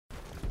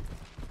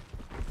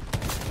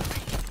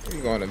You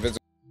going invisible?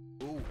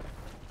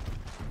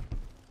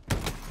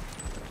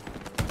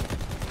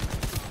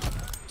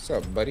 What's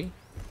up, buddy?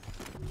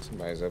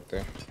 Somebody's up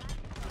there.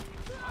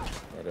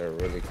 Oh, they're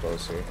really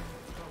close here.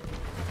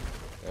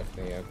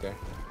 Definitely up there.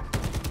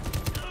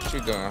 What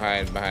you doing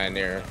hiding behind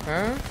there,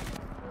 huh?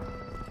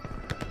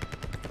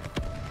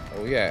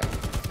 Oh, yeah.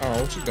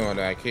 Oh, what you doing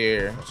back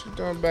here? What you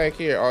doing back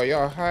here? Oh,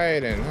 y'all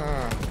hiding,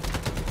 huh?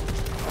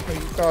 Oh,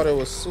 you thought it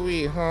was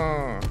sweet,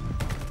 huh?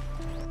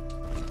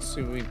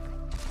 Sweet.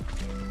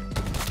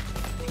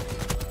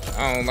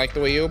 I don't like the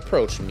way you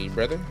approach me,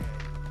 brother.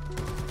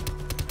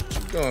 What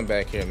you doing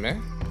back here,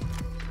 man?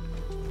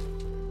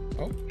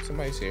 Oh,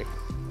 somebody's here.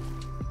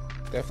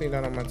 Definitely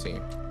not on my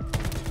team.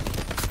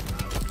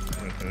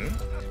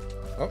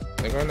 Oh,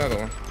 there go another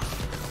one.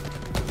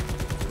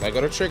 Let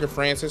go the trigger,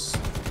 Francis.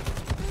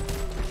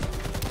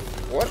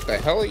 What the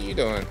hell are you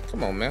doing?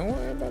 Come on, man.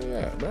 Where everybody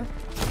at, bro?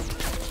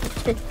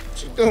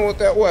 What you doing with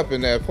that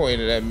weapon that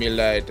pointed at me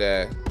like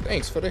that?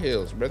 Thanks for the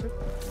heals, brother.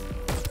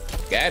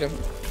 Got him.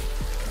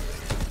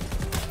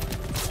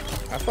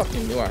 I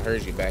fucking knew I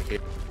heard you back here.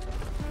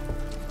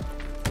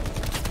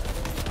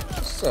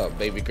 What's up,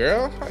 baby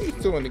girl? How you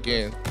doing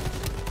again?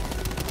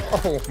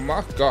 Oh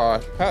my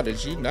god. How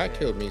did you not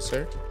kill me,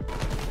 sir?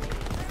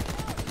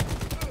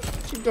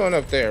 What you doing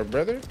up there,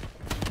 brother?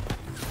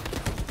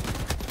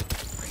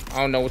 I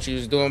don't know what you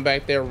was doing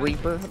back there,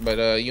 Reaper,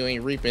 but you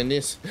ain't reaping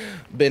this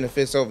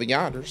benefits over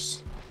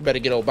yonders. Better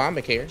get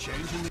Obamacare.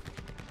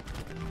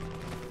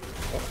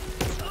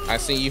 Oh, I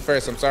seen you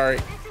first, I'm sorry.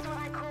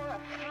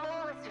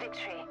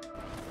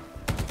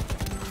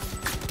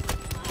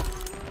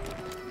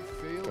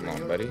 Come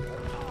on, buddy.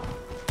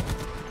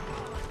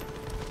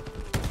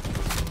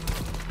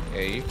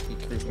 Yeah, you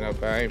keep creeping up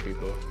behind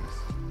people.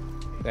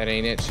 That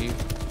ain't it, Chief.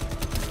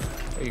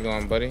 Where you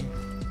going, buddy?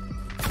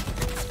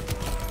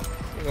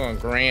 You going,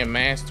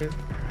 Grandmaster?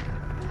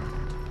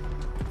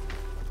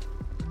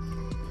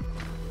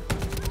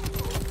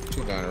 What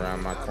you doing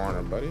around my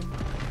corner, buddy?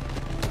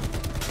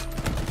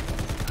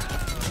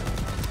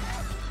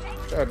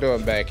 What y'all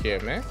doing back here,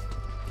 man?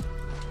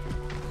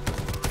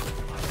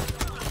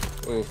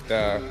 Oof,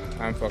 dog.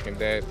 I'm fucking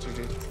dead,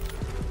 GG.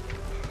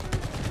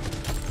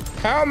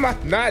 How am I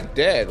not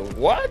dead?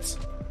 What?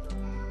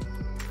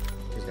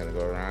 He's gonna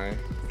go around.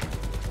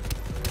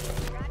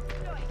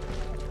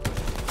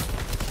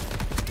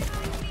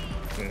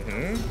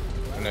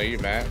 I know you're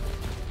mad.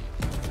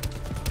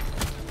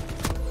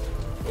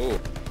 Ooh,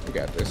 we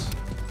got this.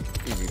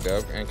 Easy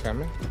dub,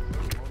 incoming.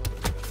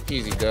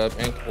 Easy dub,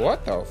 and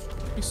what the?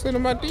 You slid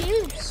in my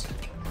DMs.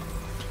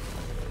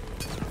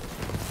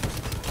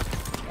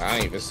 I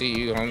didn't even see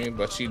you, homie,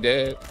 but you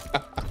dead.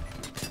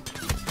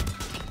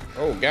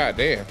 Oh,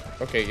 goddamn.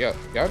 Okay,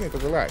 y'all need to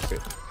relax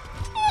it.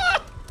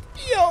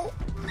 Yo,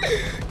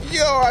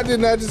 I did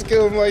not just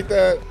kill him like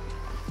that.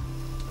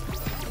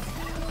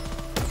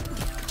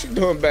 What you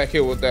doing back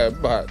here with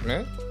that bot,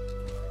 man?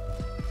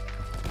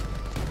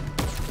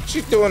 What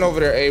you doing over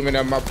there aiming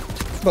at my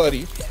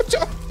buddy?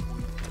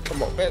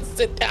 Come on, man,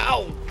 sit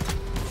down.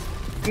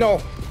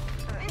 No.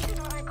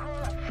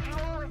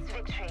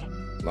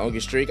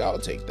 Longest streak, I'll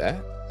take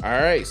that. All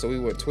right, so we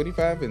went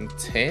 25 and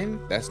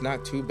 10. That's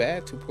not too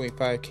bad. 2.5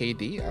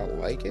 KD. I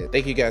like it.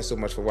 Thank you guys so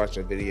much for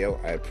watching the video.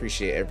 I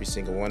appreciate every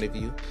single one of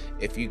you.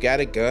 If you got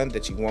a gun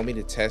that you want me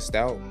to test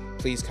out,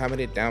 please comment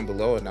it down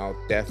below and I'll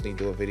definitely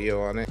do a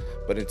video on it.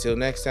 But until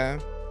next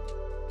time,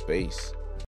 peace.